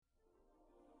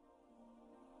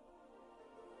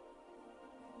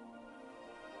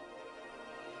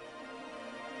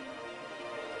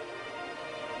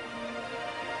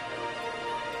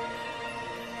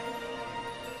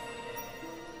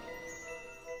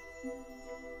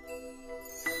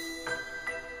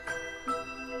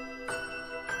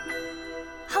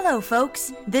Hello,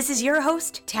 folks. This is your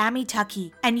host, Tammy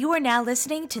Tuckey, and you are now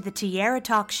listening to the Tierra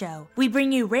Talk Show. We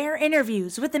bring you rare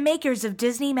interviews with the makers of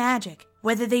Disney Magic.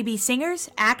 Whether they be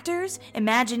singers, actors,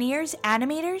 Imagineers,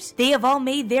 animators, they have all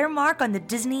made their mark on the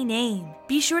Disney name.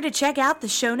 Be sure to check out the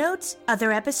show notes,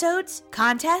 other episodes,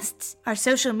 contests, our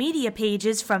social media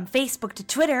pages from Facebook to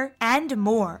Twitter, and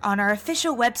more on our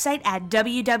official website at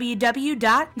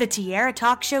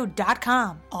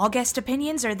www.thetierratalkshow.com. All guest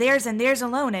opinions are theirs and theirs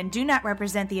alone and do not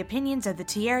represent the opinions of the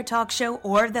Tierra Talk Show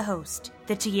or the host.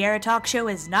 The Tierra Talk Show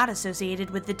is not associated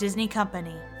with the Disney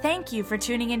Company. Thank you for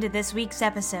tuning into this week's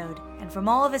episode. And from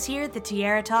all of us here at the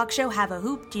Tierra Talk Show, have a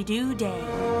hoop-de-doo day.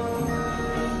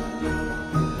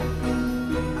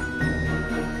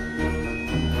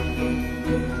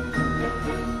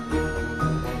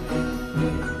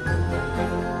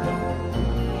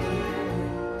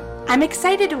 I'm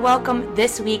excited to welcome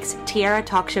this week's Tierra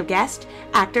Talk Show guest,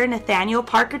 actor Nathaniel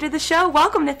Parker, to the show.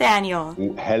 Welcome, Nathaniel.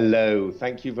 Hello.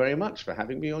 Thank you very much for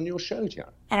having me on your show,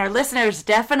 Tiara. And our listeners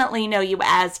definitely know you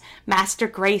as Master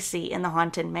Gracey in The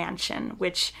Haunted Mansion,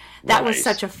 which that was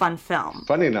such a fun film.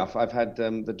 Funny enough, I've had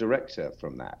the director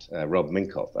from that, Rob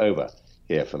Minkoff, over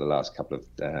here for the last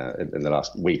in the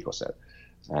last week or so.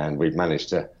 And we've managed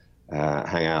to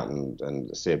hang out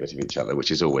and see a bit of each other,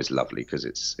 which is always lovely because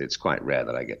it's quite rare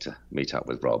that I get to meet up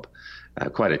with Rob.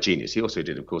 Quite a genius. He also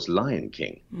did, of course, Lion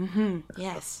King. Mm-hmm.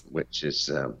 Yes. Which is,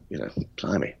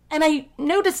 blimey. And I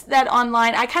noticed that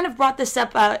online. I kind of brought this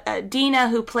up. Dina,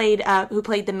 who played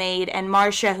the maid, and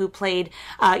Marcia, who played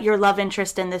your love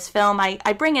interest in this film. I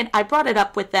brought it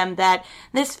up with them that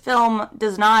this film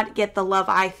does not get the love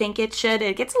I think it should.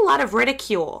 It gets a lot of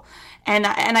ridicule. And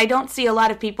I don't see a lot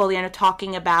of people,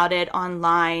 talking about it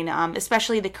online,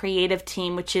 especially the creative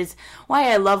team, which is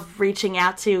why I love reaching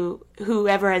out to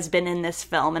whoever has been in this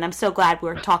film. And I'm so glad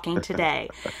we're talking today.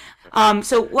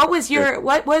 So what was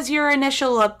your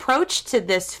initial approach to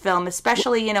this film,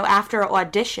 especially, after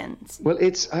auditions? Well,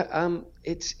 it's a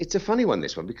funny one,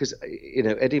 this one, because,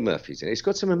 Eddie Murphy's in it. It's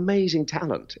got some amazing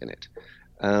talent in it.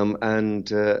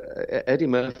 And Eddie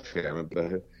Murphy, I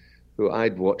remember, who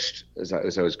I'd watched as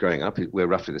I was growing up. We're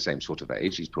roughly the same sort of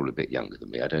age. He's probably a bit younger than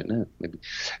me. I don't know, maybe.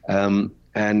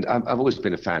 And I've always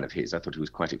been a fan of his. I thought he was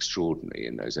quite extraordinary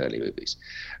in those early movies.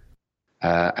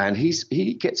 And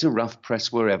he gets a rough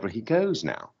press wherever he goes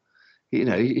now.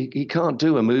 He can't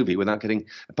do a movie without getting.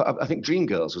 But I think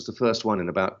Dreamgirls was the first one in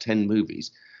about 10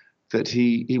 movies that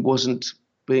he wasn't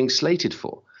being slated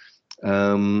for.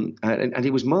 And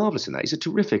he was marvelous in that. He's a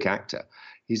terrific actor.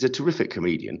 He's a terrific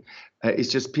comedian. It's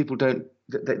just people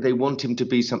they want him to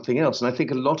be something else. And I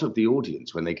think a lot of the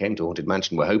audience, when they came to Haunted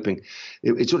Mansion, were hoping,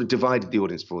 it sort of divided the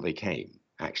audience before they came.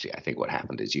 Actually, I think what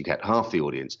happened is you get half the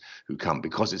audience who come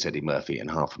because it's Eddie Murphy and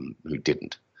half of them who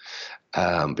didn't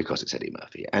because it's Eddie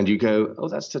Murphy. And you go, oh,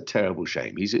 that's a terrible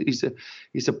shame. He's a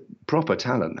proper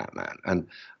talent, that man. And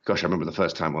gosh, I remember the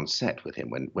first time on set with him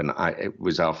when it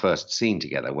was our first scene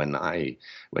together when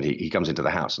he comes into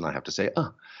the house and I have to say,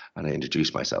 oh, and I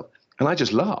introduce myself. And I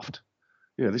just laughed.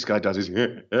 This guy does his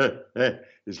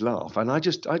laugh, and I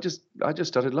just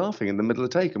started laughing in the middle of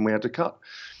the take, and we had to cut.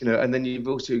 And then you've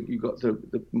got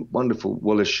the wonderful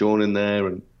Wallace Shawn in there,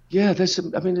 and there's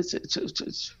some. I mean,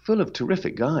 it's full of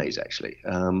terrific guys actually.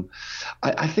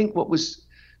 I think what was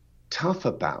tough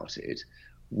about it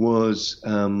was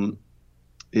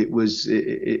it was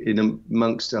in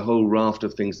amongst a whole raft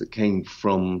of things that came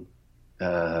from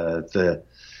the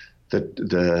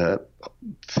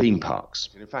theme parks.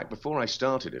 In fact, before I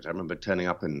started it, I remember turning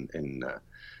up in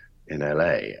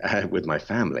LA with my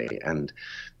family, and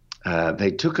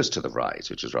they took us to the rides,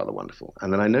 which was rather wonderful.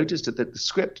 And then I noticed that the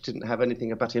script didn't have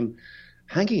anything about him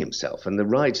hanging himself, and the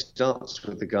ride starts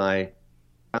with the guy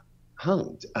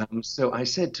hung. So I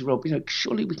said to Rob,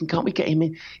 surely can't we get him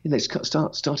in?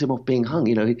 Start him off being hung.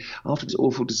 After this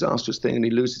awful, disastrous thing, and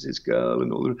he loses his girl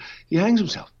and all, he hangs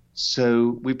himself.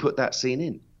 So we put that scene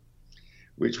in,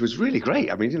 which was really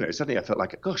great. I mean, suddenly I felt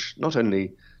like, gosh, not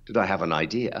only did I have an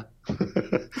idea,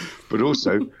 but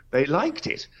also they liked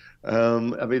it. I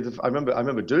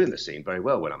remember doing the scene very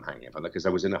well when I'm hanging up, because I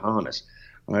was in a harness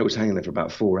and I was hanging there for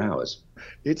about 4 hours.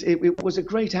 It was a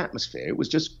great atmosphere. It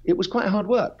was quite hard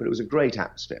work, but it was a great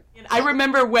atmosphere. I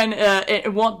remember when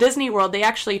at Walt Disney World, they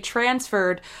actually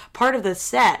transferred part of the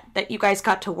set that you guys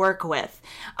got to work with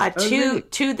to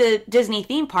the Disney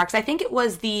theme parks. I think it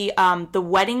was the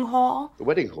wedding hall. The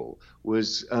wedding hall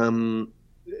was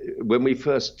when we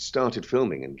first started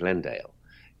filming in Glendale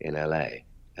in LA.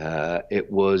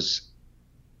 It was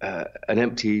an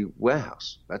empty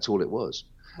warehouse. That's all it was.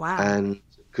 Wow. And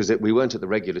because we weren't at the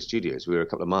regular studios, we were a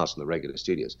couple of miles from the regular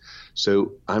studios.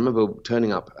 So I remember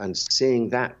turning up and seeing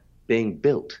that being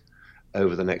built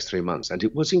over the next 3 months. And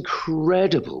it was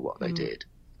incredible what they did.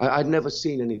 I'd never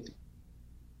seen anything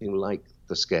like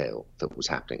the scale that was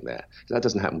happening there. That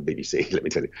doesn't happen on BBC, let me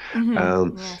tell you.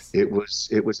 Yes.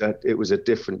 It was a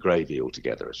different gravy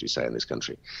altogether, as we say in this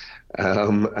country.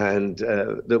 And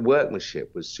the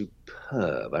workmanship was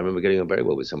superb. I remember getting on very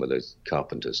well with some of those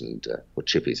carpenters and or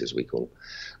chippies, as we call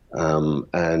them.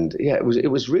 And yeah,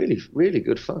 it was really, really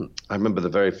good fun. I remember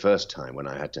the very first time when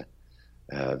I had to,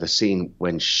 the scene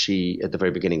when at the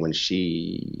very beginning, when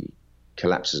she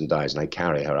collapses and dies, and I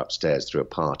carry her upstairs through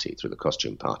the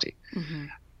costume party.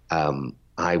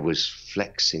 I was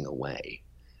flexing away,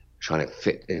 trying to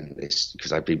fit in this,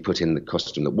 because I'd been put in the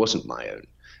costume that wasn't my own.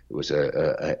 It was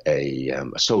a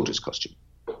soldier's costume,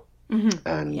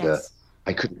 and Yes.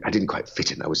 I didn't quite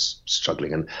fit in. I was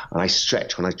struggling, and I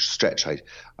stretch. When I stretch, I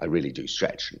really do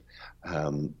stretch.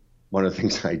 One of the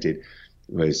things I did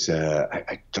was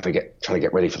I trying to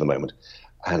get ready for the moment,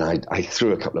 and I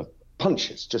threw a couple of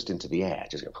punches just into the air,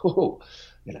 just go,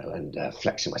 and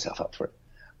flexing myself up for it.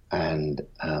 And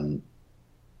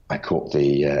I caught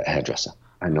the hairdresser.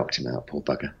 I knocked him out, poor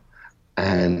bugger.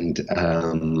 And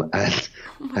the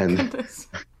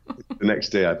next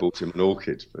day I bought him an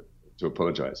orchid to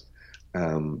apologise.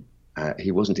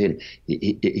 He wasn't in.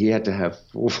 He had to have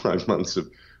 4 or 5 months of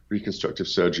reconstructive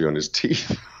surgery on his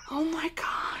teeth. Oh my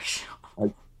gosh.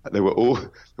 They were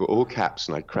all caps,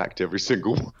 and I cracked every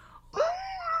single one.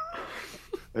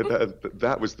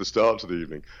 That was the start of the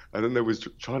evening. And then there was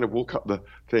trying to walk up the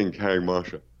thing carrying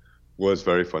Marsha was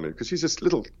very funny, because she's this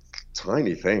little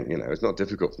tiny thing, it's not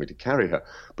difficult for me to carry her,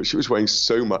 but she was wearing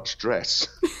so much dress.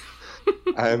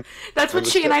 And that's what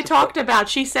she and I talked about.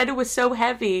 She said it was so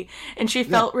heavy, and she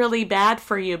felt really bad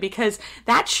for you, because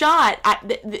that shot,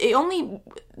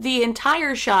 the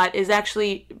entire shot is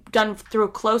actually done through a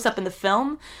close-up in the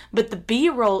film, but the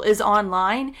B-roll is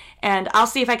online, and I'll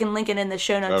see if I can link it in the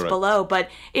show notes below, but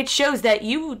it shows that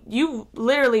you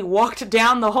literally walked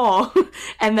down the hall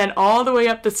and then all the way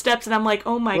up the steps, and I'm like,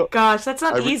 oh my gosh, that's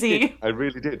not easy. I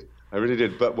really did.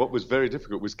 But what was very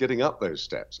difficult was getting up those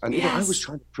steps. And I was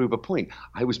trying to prove a point.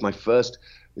 I was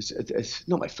it's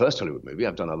not my first Hollywood movie.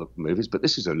 I've done other movies, but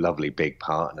this is a lovely big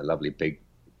part and a lovely big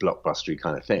blockbustery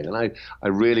kind of thing. And I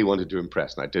really wanted to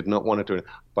impress, and I did not want to do it.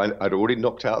 But I'd already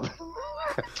knocked out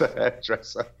the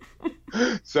hairdresser.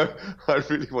 So I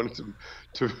really wanted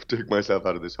to dig myself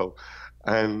out of this hole.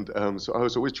 And so I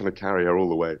was always trying to carry her all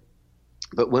the way.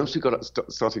 But once we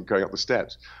started going up the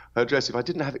steps, her dress, if I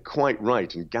didn't have it quite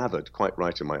right and gathered quite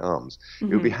right in my arms, it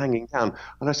would be hanging down.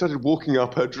 And I started walking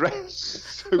up her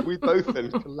dress. So we both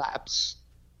then collapsed.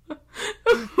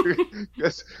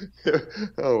 Yes.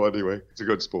 Oh, anyway, it's a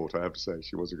good sport, I have to say.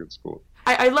 She was a good sport.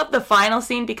 I love the final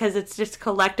scene, because it's just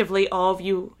collectively all of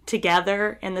you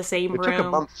together in the same room. It took a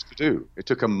month to do. It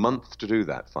took a month to do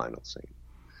that final scene.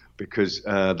 Because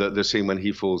the scene when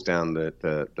he falls down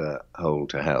the hole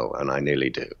to hell, and I nearly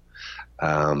do,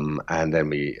 and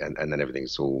then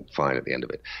everything's all fine at the end of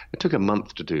it. It took a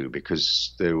month to do,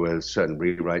 because there were certain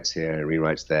rewrites here and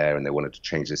rewrites there, and they wanted to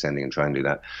change this ending and try and do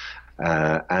that.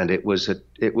 And it was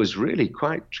really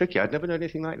quite tricky. I'd never known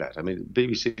anything like that. I mean,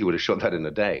 BBC would have shot that in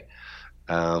a day,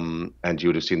 and you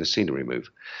would have seen the scenery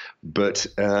move. But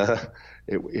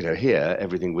here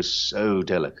everything was so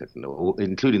delicate,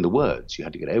 including the words. You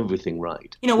had to get everything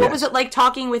right. What was it like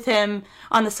talking with him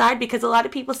on the side? Because a lot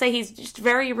of people say he's just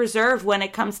very reserved when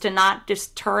it comes to not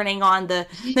just turning on the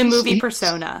movie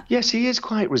persona. Yes, he is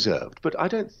quite reserved, but I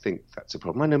don't think that's a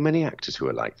problem. I know many actors who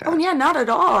are like that. Oh yeah, not at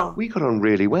all. We got on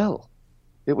really well.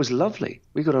 It was lovely.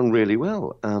 We got on really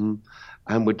well,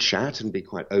 and would chat and be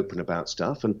quite open about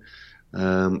stuff. And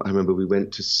I remember we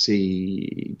went to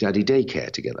see Daddy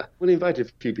Daycare together. We invited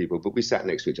a few people, but we sat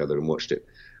next to each other and watched it.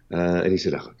 And he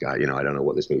said, "Oh God, I don't know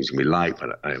what this movie's gonna be like,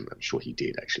 but I'm sure he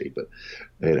did actually. But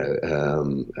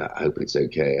I hope it's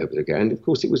okay. I hope it's okay." And of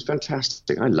course, it was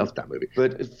fantastic. I loved that movie.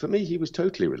 But for me, he was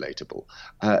totally relatable.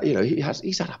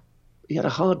 He had a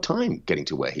hard time getting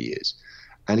to where he is,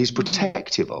 and he's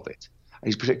protective of it. And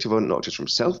he's protective of not just for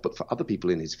himself, but for other people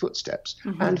in his footsteps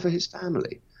and for his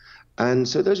family. And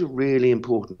so those are really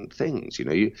important things.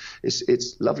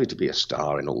 It's lovely to be a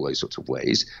star in all those sorts of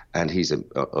ways. And he's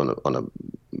on a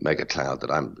mega cloud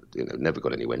that I'm never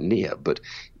got anywhere near. But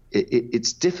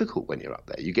it's difficult when you're up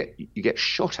there. You get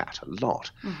shot at a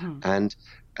lot. And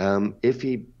I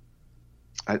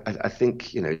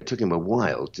think it took him a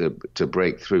while to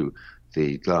break through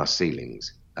the glass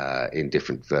ceilings in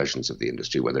different versions of the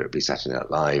industry, whether it be Saturday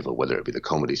Night Live or whether it be the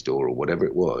Comedy Store or whatever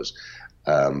it was.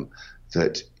 I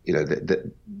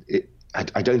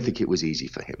don't think it was easy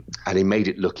for him, and he made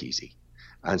it look easy.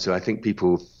 And so I think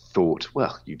people thought,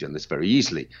 well, you've done this very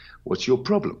easily. What's your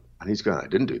problem? And he's going, I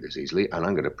didn't do this easily, and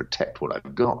I'm going to protect what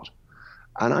I've got.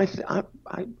 And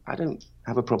I don't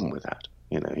have a problem with that.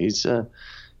 He's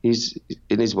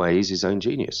in his way, he's his own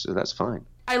genius, so that's fine.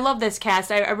 I love this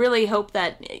cast. I really hope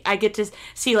that I get to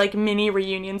see like mini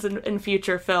reunions in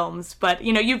future films. But,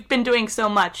 you've been doing so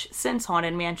much since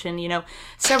Haunted Mansion,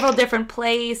 several different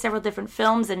plays, several different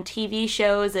films and TV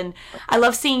shows. And I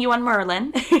love seeing you on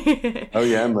Merlin. Oh,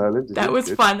 yeah, Merlin. That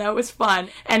was fun. That was fun.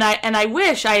 And I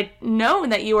wish I'd known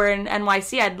that you were in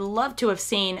NYC. I'd love to have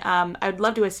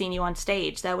seen you on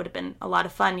stage. That would have been a lot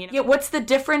of fun. What's the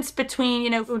difference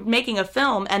between, making a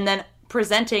film and then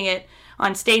presenting it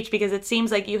on stage, because it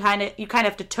seems like you kind of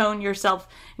have to tone yourself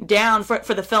down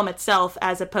for the film itself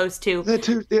as opposed to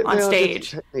on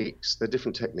stage. They're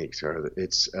different techniques.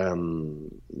 It's the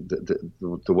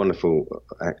wonderful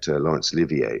actor Laurence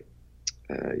Olivier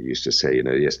used to say,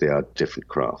 yes, they are different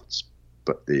crafts,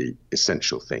 but the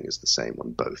essential thing is the same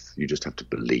on both. You just have to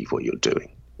believe what you're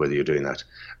doing, whether you're doing that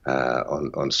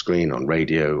on screen, on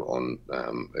radio,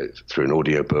 through an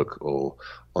audiobook, or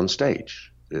on stage.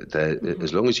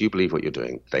 As long as you believe what you're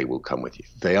doing, they will come with you.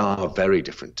 They are very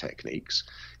different techniques.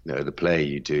 The play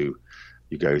you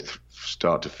go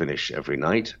start to finish every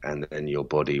night, and then your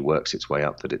body works its way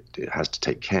up that it has to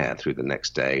take care through the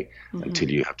next day until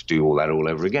you have to do all that all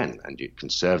over again. And it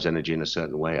conserves energy in a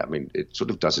certain way. I mean, it sort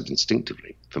of does it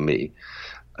instinctively for me.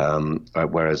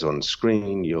 Whereas on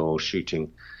screen, you're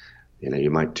shooting, you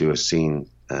might do a scene,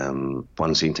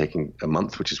 one scene taking a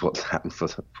month, which is what happened for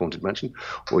Haunted Mansion,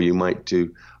 or you might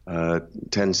do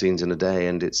 10 scenes in a day,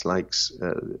 and it's like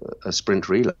a sprint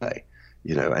relay,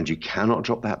 and you cannot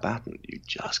drop that baton. You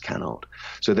just cannot.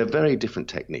 So they're very different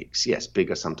techniques. Yes,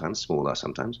 bigger sometimes, smaller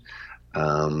sometimes,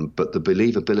 but the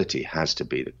believability has to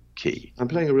be the key. I'm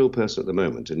playing a real person at the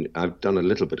moment, and I've done a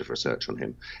little bit of research on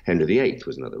him. Henry VIII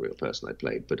was another real person I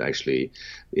played, but actually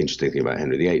the interesting thing about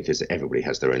Henry VIII is that everybody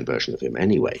has their own version of him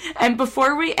anyway. And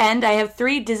before we end, I have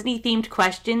 3 Disney-themed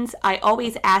questions I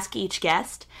always ask each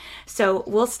guest. So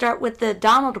we'll start with the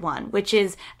Donald one, which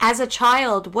is, as a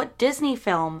child, what Disney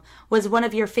film was one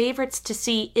of your favorites to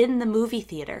see in the movie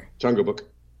theater? Jungle Book.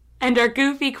 And our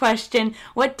goofy question,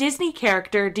 what Disney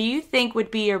character do you think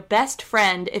would be your best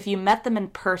friend if you met them in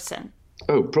person?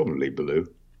 Oh, probably Baloo.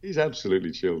 He's absolutely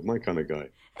chilled, my kind of guy.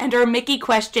 And our Mickey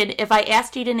question, if I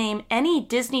asked you to name any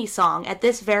Disney song at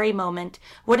this very moment,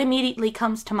 what immediately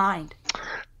comes to mind?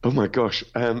 Oh my gosh!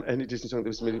 Any Disney song that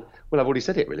was well, I've already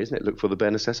said it, really, isn't it? Look for the bare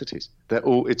necessities.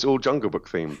 It's all Jungle Book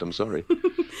themed. I'm sorry.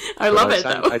 I love it,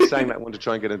 though. I sang that one to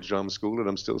try and get into drama school, and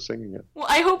I'm still singing it. Well,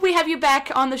 I hope we have you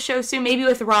back on the show soon, maybe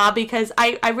with Rob, because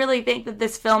I really think that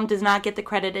this film does not get the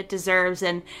credit it deserves,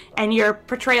 and your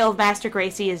portrayal of Master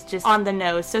Gracey is just on the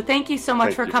nose. So thank you so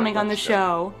much for coming on the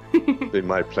show. It's been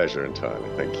my pleasure entirely.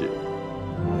 Thank you.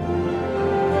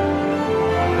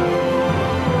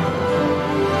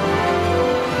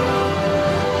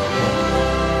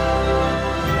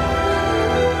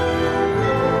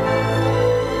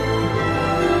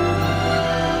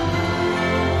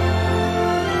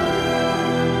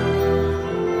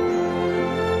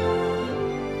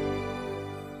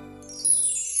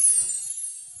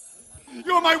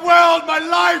 You're my world, my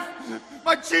life,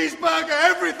 my cheeseburger,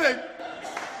 everything.